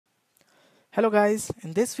Hello guys,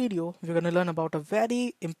 in this video we're going to learn about a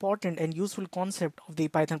very important and useful concept of the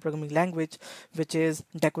Python programming language, which is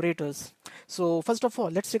decorators. So first of all,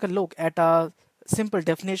 let's take a look at a simple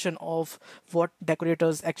definition of what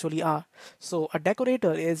decorators actually are. So a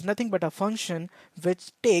decorator is nothing but a function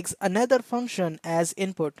which takes another function as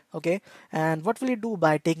input. Okay, and what will it do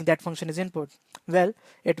by taking that function as input? Well,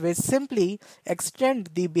 it will simply extend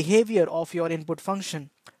the behavior of your input function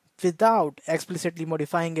without explicitly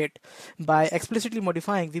modifying it. By explicitly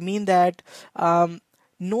modifying, we mean that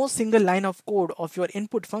no single line of code of your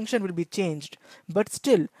input function will be changed, but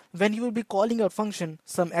still, when you will be calling your function,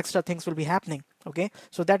 some extra things will be happening. Okay,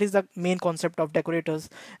 so that is the main concept of decorators,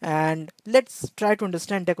 and let's try to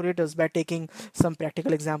understand decorators by taking some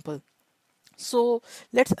practical example. So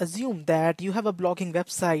let's assume that you have a blogging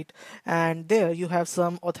website and there you have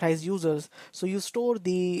some authorized users. So you store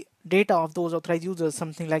the data of those authorized users,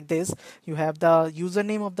 something like this. You have the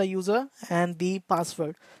username of the user and the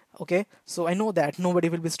password. Okay, so I know that nobody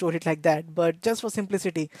will be stored it like that, but just for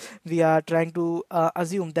simplicity, we are trying to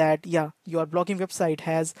assume that yeah, your blogging website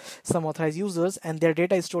has some authorized users and their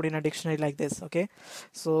data is stored in a dictionary like this. Okay,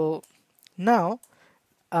 so now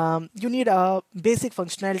you need a basic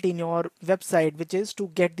functionality in your website, which is to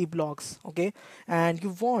get the blogs. Okay, and you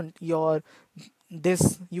want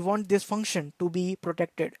this function to be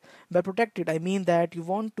protected. By protected, I mean that you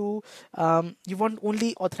want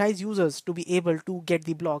only authorized users to be able to get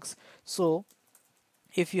the blogs. So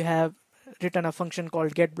if you have written a function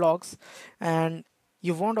called get blogs and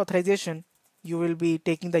you want authorization, you will be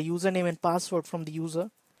taking the username and password from the user,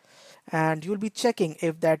 and you'll be checking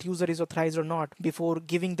if that user is authorized or not before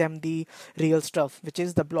giving them the real stuff, which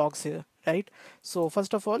is the blogs here, right? So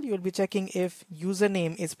first of all, you'll be checking if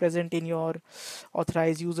username is present in your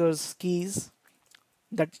authorized users keys,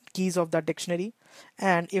 the keys of that dictionary.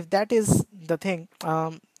 And if that is the thing,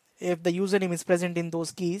 if the username is present in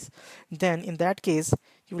those keys, then in that case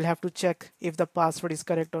you will have to check if the password is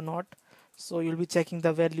correct or not. So you'll be checking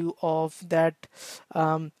the value of that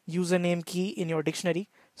username key in your dictionary.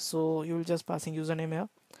 So you will just passing username here.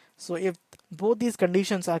 So if both these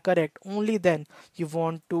conditions are correct, only then you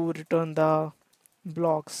want to return the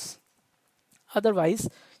blocks. Otherwise,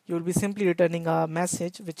 you will be simply returning a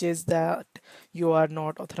message which is that you are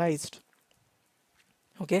not authorized.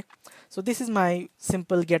 Okay, so this is my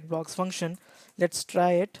simple get blocks function. Let's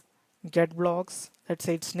try it. Get blocks, let's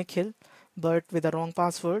say it's Nikhil, but with a wrong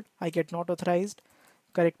password I get not authorized.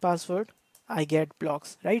 Correct password, I get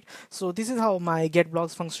blocks, right? So this is how my get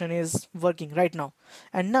blocks function is working right now.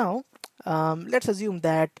 And now let's assume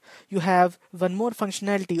that you have one more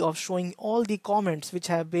functionality of showing all the comments which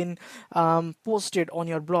have been posted on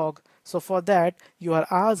your blog. So for that you are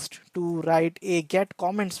asked to write a get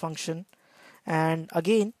comments function, and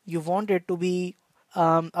again you want it to be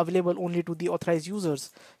available only to the authorized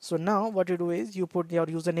users. So now what you do is you put your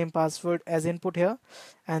username password as input here,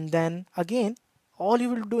 and then again all you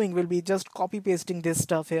will be doing will be just copy pasting this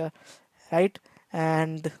stuff here, right?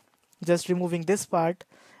 And just removing this part,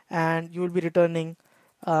 and you will be returning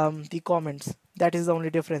the comments. That is the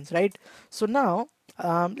only difference, right? So now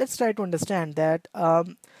let's try to understand that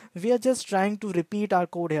we are just trying to repeat our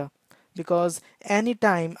code here, because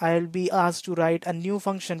anytime I'll be asked to write a new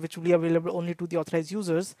function which will be available only to the authorized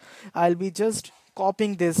users, I'll be just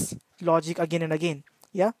copying this logic again and again.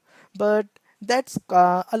 Yeah, but that's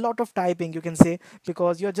a lot of typing, you can say,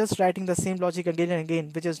 because you're just writing the same logic again and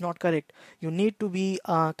again, which is not correct. You need to be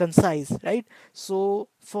concise, right? So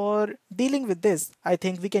for dealing with this, I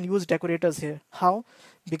think we can use decorators here. How?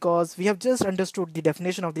 Because we have just understood the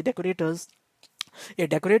definition of the decorators. A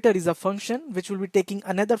decorator is a function which will be taking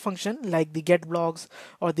another function like the get blocks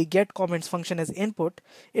or the get comments function as input.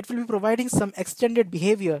 It will be providing some extended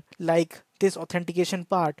behavior like this authentication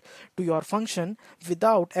part to your function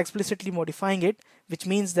without explicitly modifying it, which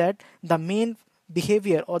means that the main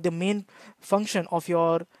behavior or the main function of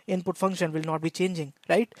your input function will not be changing,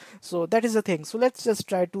 right? So that is the thing. So let's just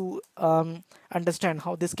try to understand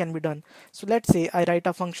how this can be done. So let's say I write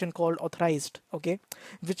a function called authorized, okay,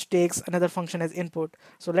 which takes another function as input.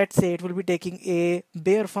 So let's say it will be taking a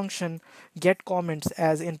bare function get comments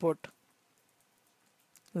as input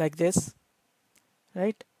like this,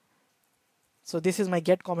 right? So this is my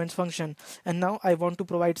get comments function, and now I want to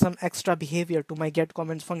provide some extra behavior to my get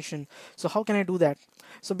comments function. So how can I do that?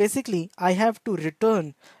 So basically I have to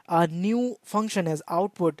return a new function as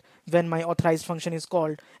output when my authorized function is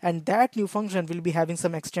called, and that new function will be having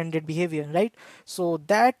some extended behavior, right? So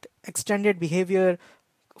that extended behavior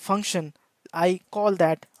function, I call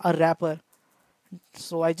that a wrapper.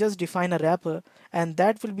 So I just define a wrapper, and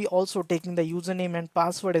that will be also taking the username and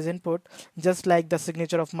password as input, just like the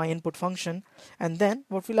signature of my input function. And then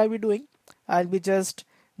what will I be doing? I'll be just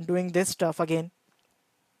doing this stuff again,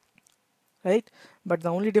 right? But the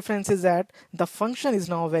only difference is that the function is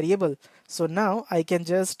now a variable. So now I can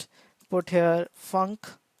just put here func,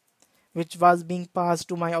 which was being passed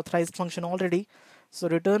to my authorized function already. So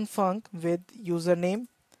return func with username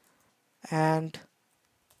and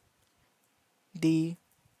the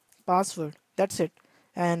password. That's it.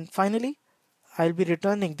 And finally, I'll be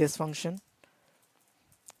returning this function,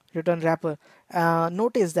 return wrapper.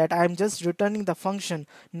 Notice that I'm just returning the function,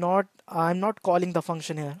 not I'm not calling the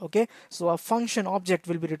function here. Okay, so a function object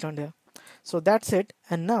will be returned here. So that's it.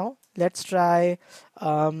 And now let's try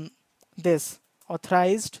this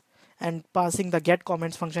authorized and passing the get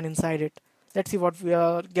comments function inside it. Let's see what we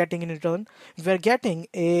are getting in return. We're getting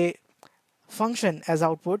a function as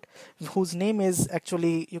output whose name is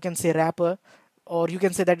actually, you can say, wrapper, or you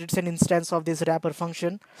can say that it's an instance of this wrapper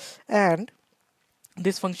function, and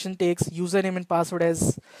this function takes username and password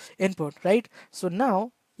as input, right? So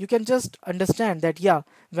now you can just understand that, yeah,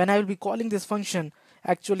 when I will be calling this function,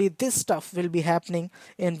 actually this stuff will be happening,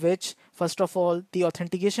 in which first of all the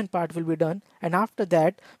authentication part will be done, and after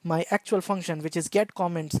that my actual function, which is get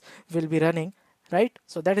comments, will be running, right?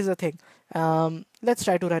 So that is the thing. Let's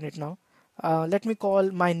try to run it now. Let me call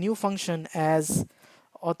my new function as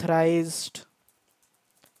authorized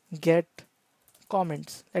get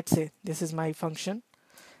comments. Let's say this is my function,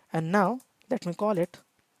 and now let me call it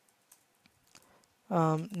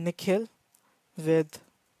Nikhil with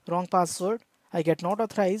wrong password, I get not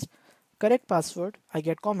authorized, correct password, I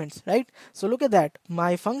get comments, right? So look at that,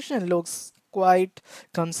 my function looks quite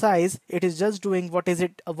concise. It is just doing what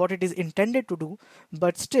it is intended to do,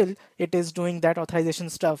 but still it is doing that authorization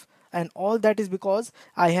stuff, and all that is because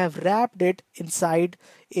I have wrapped it inside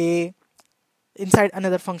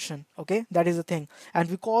another function. Okay, that is the thing, and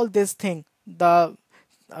we call this thing the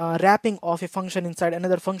wrapping of a function inside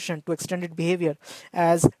another function to extend its behavior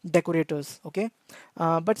as decorators. Okay,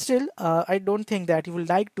 but still I don't think that you will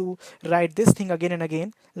like to write this thing again and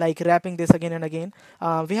again, like wrapping this again and again.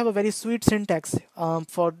 We have a very sweet syntax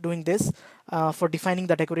for doing this, for defining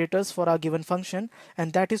the decorators for our given function,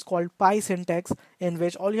 and that is called pi syntax, in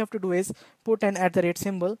which all you have to do is put an @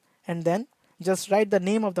 symbol and then just write the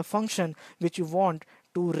name of the function which you want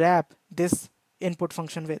to wrap this input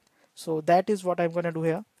function with. So that is what I'm going to do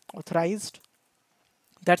here, authorized.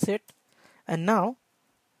 That's it. And now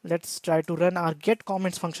let's try to run our get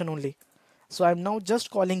comments function only. So I'm now just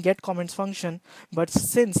calling get comments function, but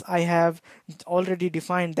since I have already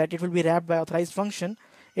defined that it will be wrapped by authorized function,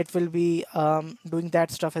 it will be doing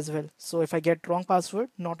that stuff as well. So if I get wrong password,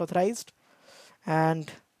 not authorized, and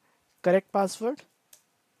correct password,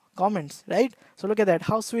 comments, right? So look at that,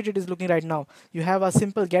 how sweet it is looking right now. You have a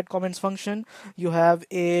simple get comments function, you have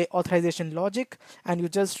a authorization logic, and you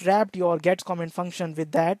just wrapped your get comment function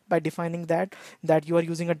with that by defining that you are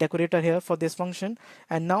using a decorator here for this function,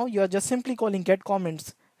 and now you are just simply calling get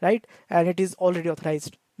comments, right? And it is already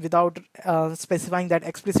authorized without specifying that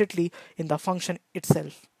explicitly in the function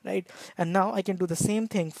itself, right? And now I can do the same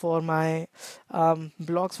thing for my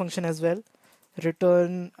blocks function as well.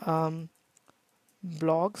 Return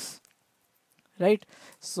blogs, right?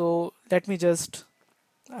 So let me just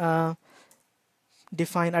uh,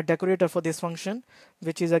 define a decorator for this function,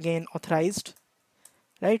 which is again authorized,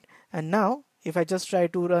 right? And now if I just try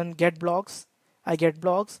to run get blogs, I get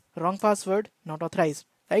blogs, wrong password, not authorized,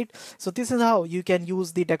 right? So this is how you can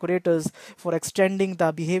use the decorators for extending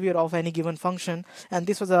the behavior of any given function, and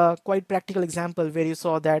this was a quite practical example where you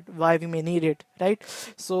saw that why we may need it, right?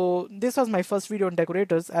 So this was my first video on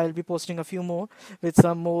decorators. I'll be posting a few more with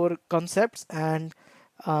some more concepts, and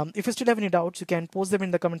if you still have any doubts, you can post them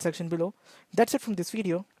in the comment section below. That's it from this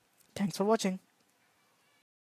video. Thanks for watching.